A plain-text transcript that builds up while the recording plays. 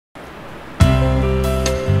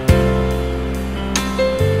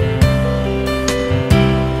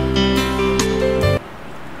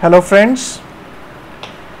Hello friends,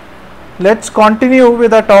 let's continue with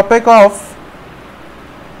the topic of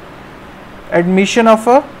admission of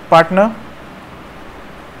a partner.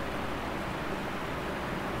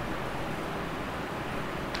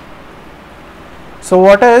 So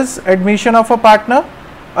what is admission of a partner?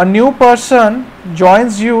 A new person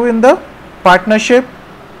joins you in the partnership,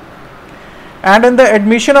 and in the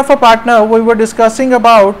admission of a partner we were discussing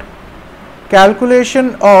about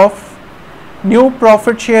calculation of new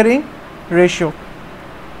profit sharing ratio.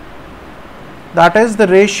 That is the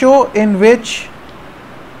ratio in which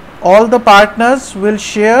all the partners will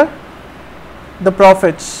share the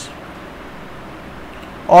profits.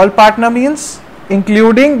 All partner means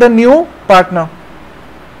including the new partner.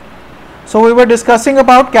 So we were discussing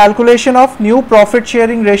about calculation of new profit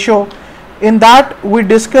sharing ratio. In that we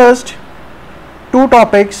discussed two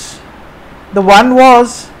topics. The one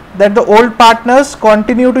was that the old partners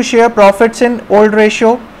continue to share profits in old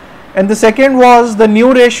ratio, and the second was the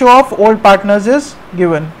new ratio of old partners is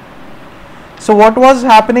given. So what was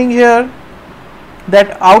happening here,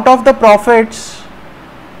 that out of the profits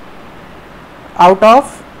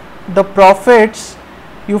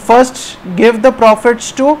you first give the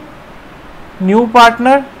profits to new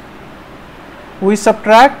partner, we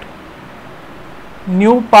subtract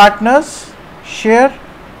new partners share.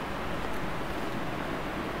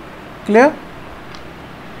 Clear?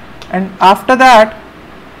 And after that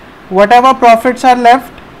whatever profits are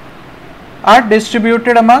left are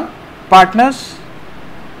distributed among partners.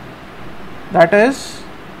 That is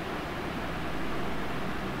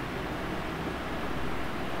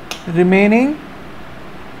remaining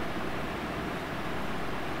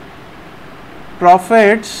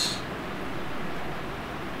profits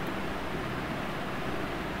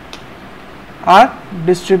are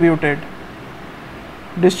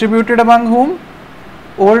distributed among whom?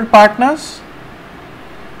 Old partners,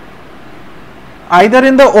 either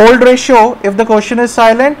in the old ratio if the question is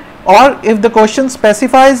silent, or if the question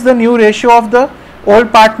specifies the new ratio of the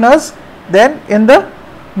old partners, then in the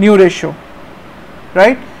new ratio,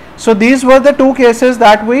 right? So these were the two cases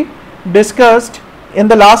that we discussed in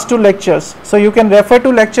the last two lectures. So you can refer to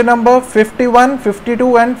lecture number 51,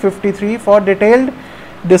 52 and 53 for detailed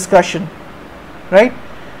discussion, right?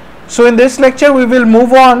 So in this lecture we will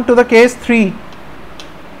move on to the case 3.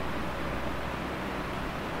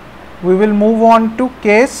 We will move on to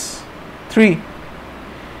case 3.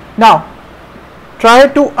 Now try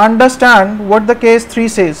to understand what the case 3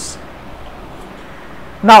 says.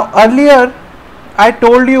 Now earlier I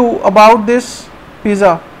told you about this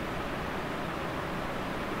pizza,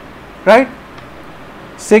 right?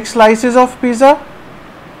 6 slices of pizza,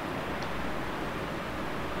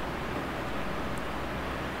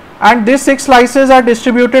 and these 6 slices are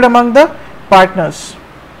distributed among the partners.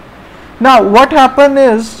 Now what happened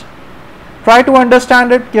is, try to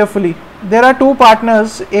understand it carefully. There are two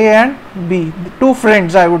partners, A and B, two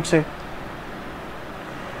friends I would say.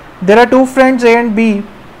 There are two friends A and B.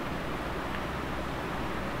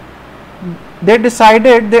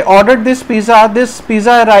 They ordered this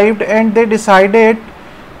pizza arrived, and they decided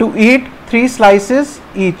to eat 3 slices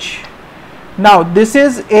each. Now this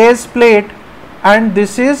is A's plate and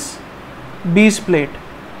this is B's plate,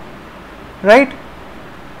 right?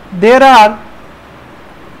 There are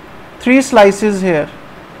 3 slices here,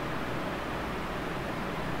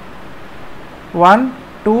 1,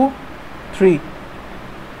 2, 3,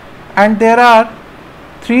 and there are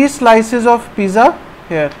 3 slices of pizza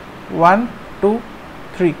here, 1, 2,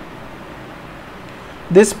 3.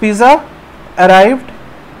 This pizza arrived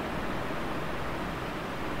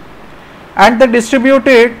and they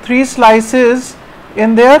distributed 3 slices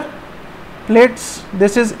in their plates.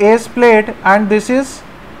 This is A's plate and this is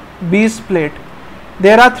B's plate.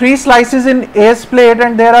 There are 3 slices in A's plate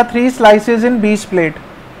and there are 3 slices in B's plate.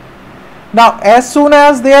 Now as soon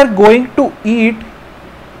as they are going to eat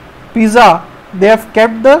pizza, they have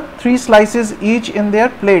kept the 3 slices each in their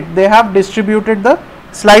plate. They have distributed the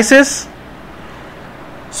slices.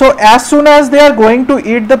 So as soon as they are going to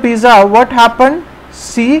eat the pizza, what happened?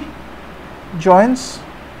 C joins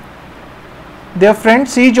their friend,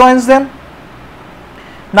 C joins them.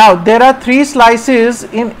 Now there are 3 slices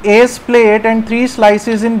in A's plate and 3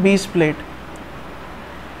 slices in B's plate.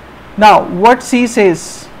 Now what C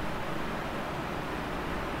says?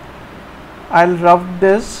 I'll rub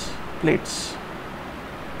this plates.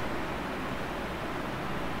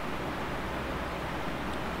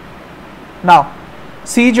 Now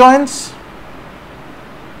C joins.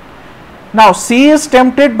 Now C is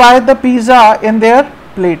tempted by the pizza in their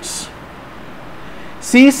plates.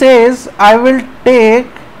 C says, I will take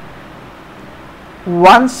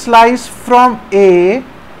one slice from A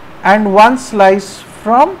and 1 slice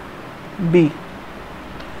from B.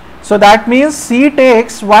 So that means C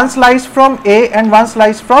takes 1 slice from A and 1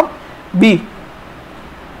 slice from B.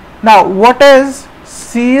 Now what is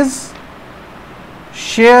C's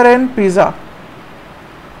share in pizza?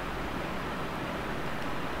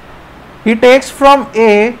 He takes from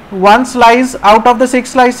A 1 slice out of the 6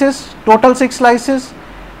 slices, total 6 slices,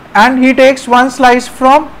 and he takes 1 slice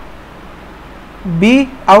from B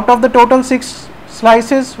out of the total 6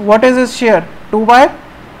 slices. What is his share? 2 by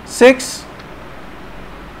 6,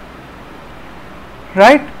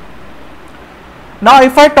 right? Now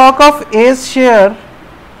if I talk of A's share,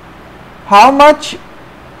 how much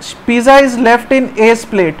pizza is left in A's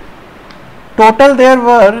plate? Total there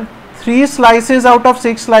were 3 slices out of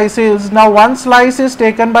 6 slices. Now 1 slice is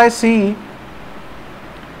taken by C.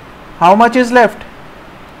 How much is left?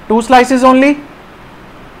 2 slices only.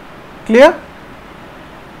 Clear?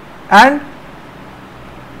 And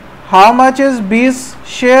how much is B's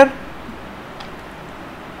share?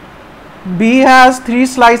 B has 3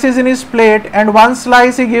 slices in his plate and 1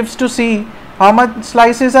 slice he gives to C. How much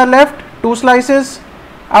slices are left? 2 slices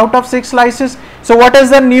out of 6 slices. So what is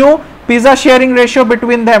the new pizza sharing ratio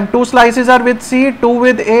between them? 2 slices are with C, 2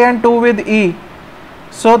 with A and 2 with E.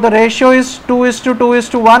 So the ratio is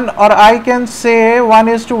 2:2:1, or I can say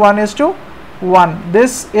 1:1:1.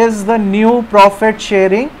 This is the new profit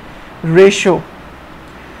sharing ratio.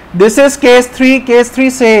 This is case 3. Case 3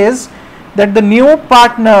 says that the new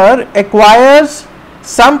partner acquires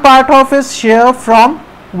some part of his share from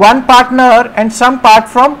one partner and some part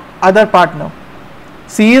from other partner.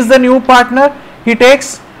 C is the new partner. He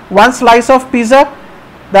takes 1 slice of pizza,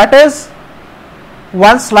 that is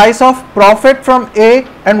 1 slice of profit from A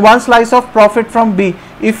and 1 slice of profit from B.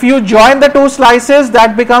 If you join the 2 slices,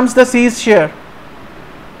 that becomes the C's share,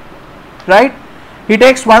 right? He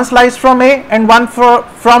takes 1 slice from A and 1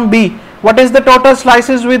 from B. What is the total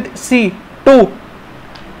slices with C? 2.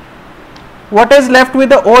 What is left with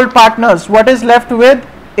the old partners? What is left with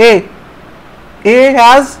A? A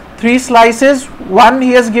has 3 slices, 1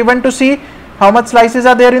 he has given to C. How much slices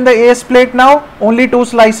are there in the A's plate now? Only 2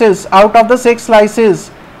 slices out of the 6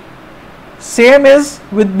 slices. Same is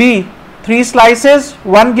with B. 3 slices,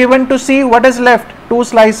 1 given to C. What is left? 2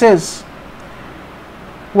 slices.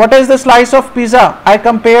 What is the slice of pizza? I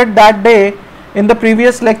compared that day in the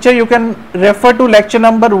previous lecture. You can refer to lecture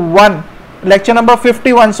number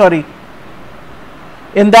 51, sorry.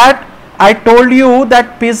 In that I told you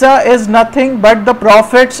that pizza is nothing but the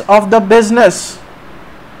profits of the business.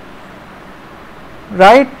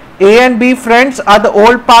 Right? A and B friends are the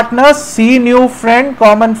old partners. C new friend,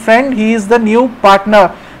 common friend, he is the new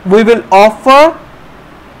partner. We will offer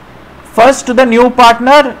first to the new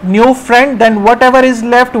partner, new friend, then whatever is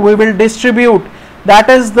left we will distribute. That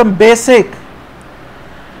is the basic.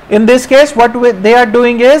 In this case, what they are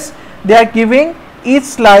doing is they are giving each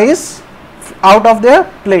slice out of their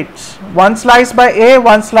plates. 1 slice by A,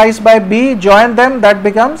 1 slice by B, join them, that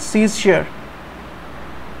becomes C's share.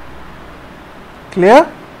 Clear?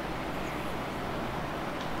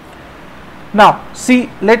 Now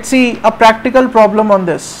let's see a practical problem on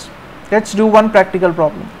this. Let's do one practical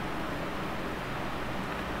problem.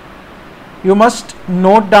 You must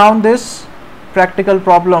note down this practical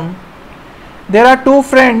problem. There are 2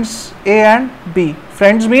 friends, A and B.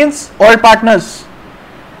 Friends means all partners.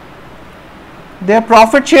 Their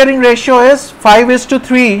profit sharing ratio is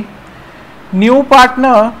 5:3. New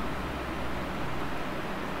partner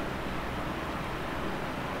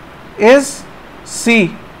is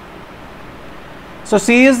C. So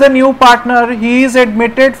C is the new partner. He is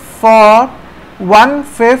admitted for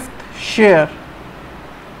 1/5 share.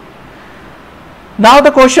 Now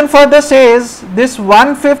the question further says this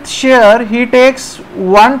 1/5 share he takes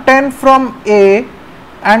 1/10 from A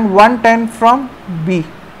and 1/10 from B.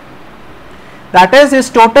 That is, his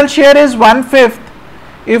total share is 1/5.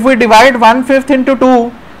 If we divide 1/5 into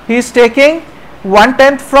 2, he is taking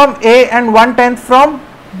 1/10 from A and 1/10 from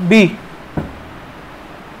B.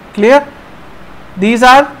 Clear?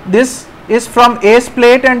 This is from A's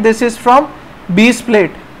plate and this is from B's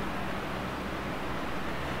plate.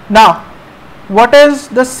 Now, what is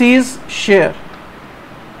the C's share?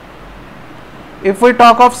 If we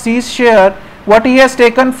talk of C's share, what he has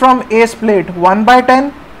taken from A's plate?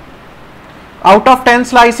 1/10. Out of 10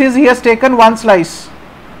 slices, he has taken 1 slice.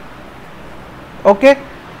 Okay.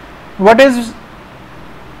 What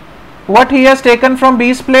he has taken from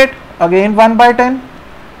B's plate? Again 1/10.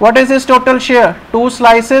 What is his total share? 2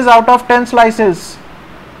 slices out of 10 slices.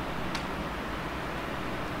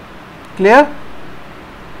 Clear?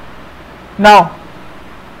 Now,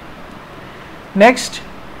 next,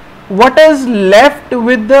 what is left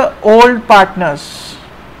with the old partners?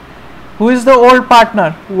 Who is the old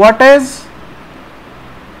partner? What is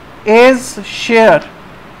A's share?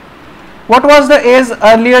 What was the A's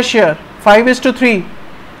earlier share? 5:3.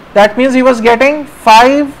 That means he was getting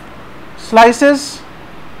 5 slices.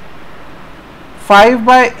 5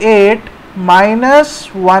 by 8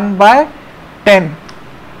 minus 1 by 10.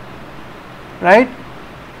 Right?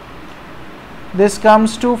 This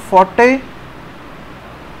comes to 40.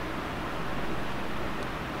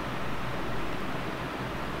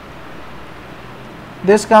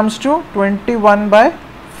 This comes to 21 by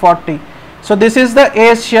 40. So this is the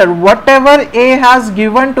A's share. Whatever A has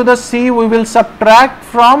given to the C, we will subtract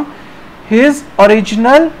from his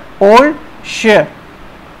original old share.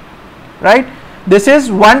 Right? This is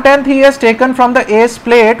 1/10 he has taken from the A's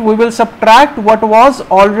plate. We will subtract what was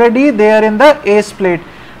already there in the A's plate.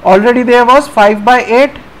 Already there was 5 by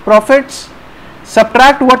 8 profits.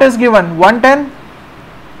 Subtract what is given, 1/10.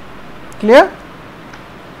 Clear?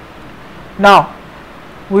 Now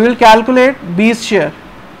we will calculate B's share.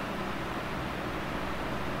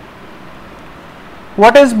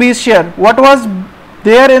 What is B's share? What was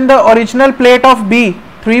there in the original plate of B?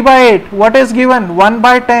 3 by 8. What is given? 1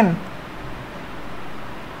 by 10.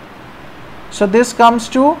 So this comes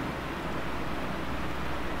to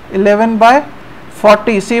 11 by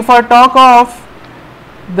 40. See, if I talk of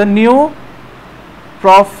the new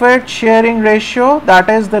profit sharing ratio, that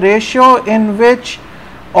is the ratio in which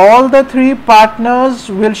all the 3 partners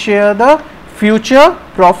will share the future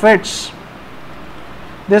profits.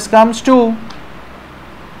 This comes to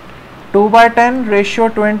 2 by 10 ratio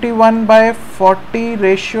 21 by 40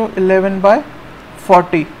 ratio 11 by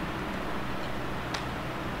 40.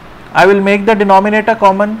 I will make the denominator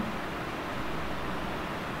common.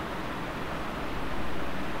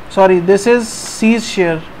 Sorry, this is C's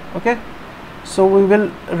share. Okay, so we will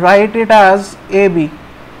write it as AB.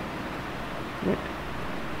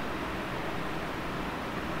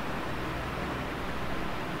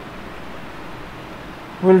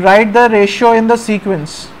 We'll write the ratio in the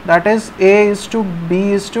sequence, that is A is to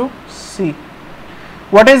B is to C.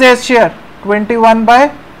 What is A's share? 21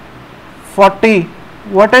 by 40.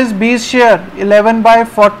 What is B's share? 11 by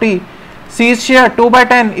 40. C's share 2 by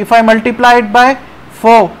 10. If I multiply it by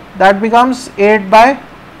 4, that becomes 8 by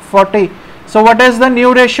 40. So what is the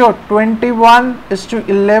new ratio? 21 is to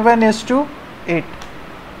 11 is to 8.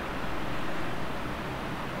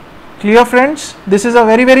 Clear, friends? This is a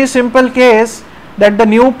very simple case, that the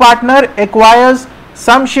new partner acquires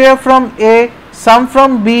some share from A, some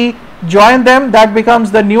from B, join them, that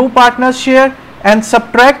becomes the new partner's share, and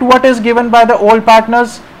subtract what is given by the old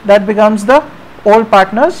partners, that becomes the old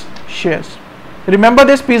partner's shares. Remember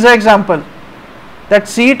this pizza example, that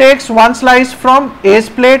C takes 1 slice from A's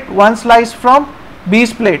plate, 1 slice from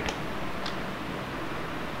B's plate.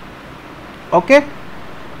 Okay,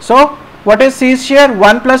 so what is C's share?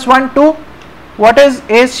 1 plus 1, 2. What is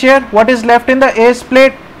A's share? What is left in the A's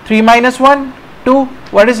plate? 3 minus 1, 2.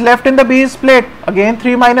 What is left in the B's plate? Again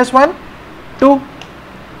 3 minus 1, 2.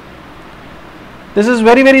 This is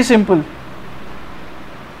very simple,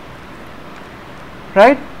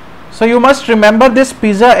 right? So you must remember this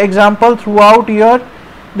pizza example throughout your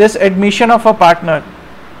this admission of a partner.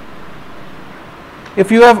 If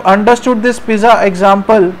you have understood this pizza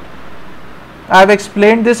example, I have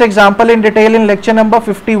explained this example in detail in lecture number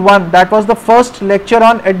 51. That was the first lecture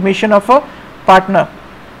on admission of a partner.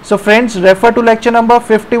 So friends, refer to lecture number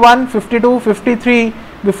 51, 52, 53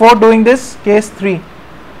 before doing this case 3.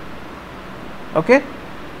 Okay.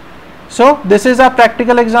 So this is a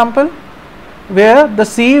practical example where the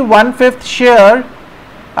C 1/5 share,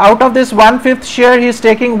 out of this 1/5 share he is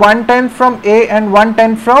taking 1/10 from A and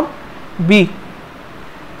 1/10 from B.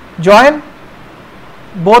 Join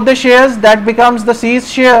both the shares, that becomes the C's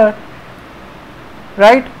share,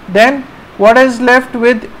 right? Then what is left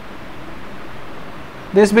with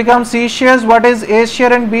this becomes C's shares. What is A's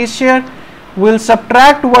share and B's share? We'll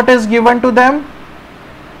subtract what is given to them,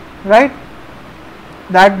 right?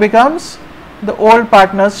 That becomes the old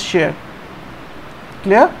partner's share.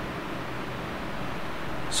 Clear?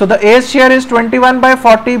 So the A's share is 21 by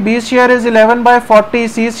 40, B's share is 11 by 40,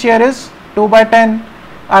 C's share is 2 by 10.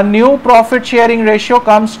 Our new profit sharing ratio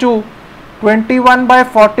comes to 21 by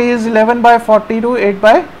 40 is 11 by 40 to 8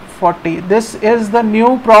 by 40. This is the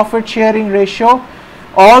new profit sharing ratio.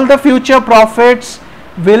 All the future profits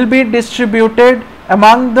will be distributed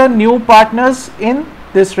among the new partners in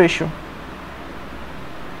this ratio.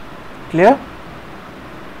 Clear?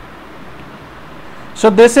 So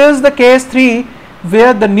this is the case 3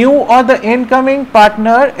 where the new or the incoming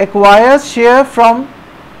partner acquires share from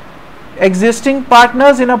existing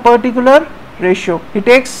partners in a particular ratio. He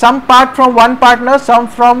takes some part from one partner, some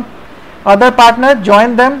from other partner,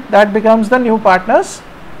 join them, that becomes the new partner's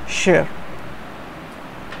share.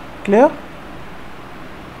 Clear?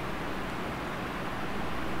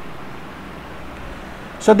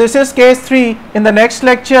 So this is case 3. In the next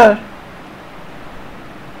lecture,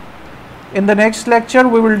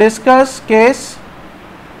 we will discuss case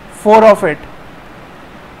 4 of it.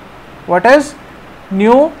 What is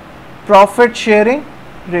new profit sharing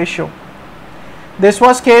ratio? This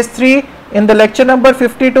was case 3. In the lecture number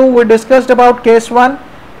 52, we discussed about case 1.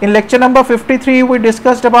 In lecture number 53, we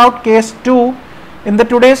discussed about case 2. In the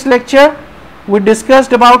today's lecture, we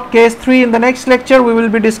discussed about case 3. In the next lecture, we will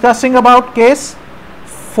be discussing about case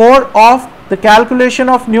 4 of the calculation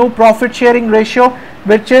of new profit sharing ratio,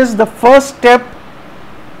 which is the first step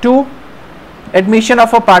to admission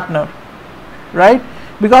of a partner, right?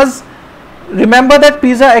 Because remember that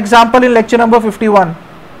pizza example in lecture number 51.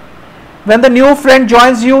 When the new friend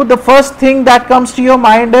joins you, the first thing that comes to your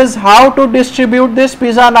mind is how to distribute this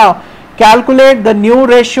pizza now. Calculate the new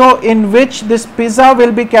ratio in which this pizza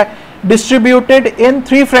will be distributed in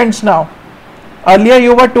 3 friends now. Earlier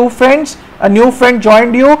you were 2 friends, a new friend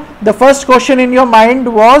joined you. The first question in your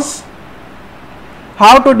mind was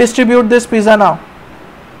how to distribute this pizza now.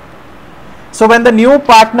 So when the new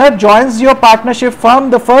partner joins your partnership firm,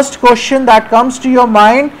 the first question that comes to your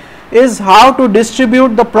mind is how to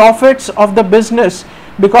distribute the profits of the business,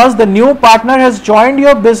 because the new partner has joined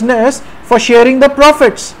your business for sharing the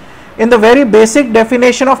profits. In the very basic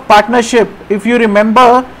definition of partnership, if you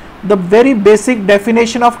remember the very basic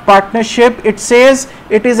definition of partnership, it says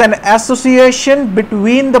it is an association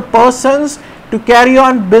between the persons to carry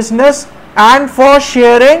on business and for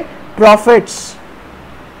sharing profits.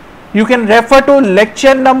 You can refer to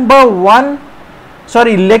lecture number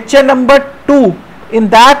 2. In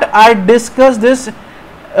that I discussed this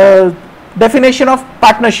definition of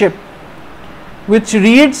partnership, which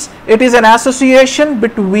reads, it is an association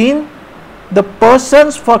between the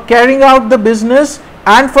persons for carrying out the business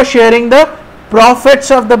and for sharing the profits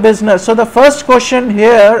of the business. So the first question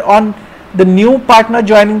here on the new partner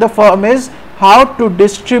joining the firm is how to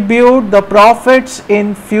distribute the profits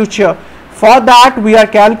in future. For that, we are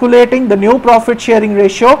calculating the new profit sharing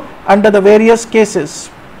ratio under the various cases,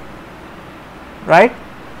 right?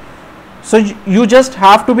 So you just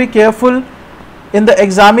have to be careful in the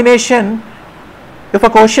examination. If a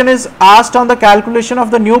question is asked on the calculation of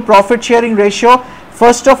the new profit sharing ratio,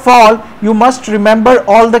 first of all, you must remember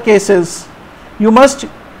all the cases. You must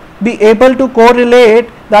be able to correlate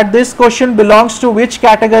that this question belongs to which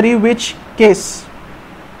category, which case.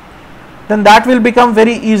 Then that will become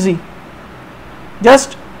very easy.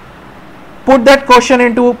 Just put that question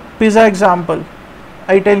into pizza example.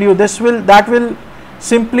 I tell you, that will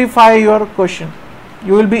simplify your question.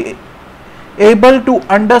 You will be able to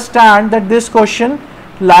understand that this question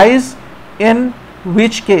lies in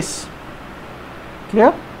which case.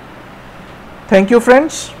 Clear? Thank you,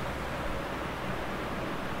 friends.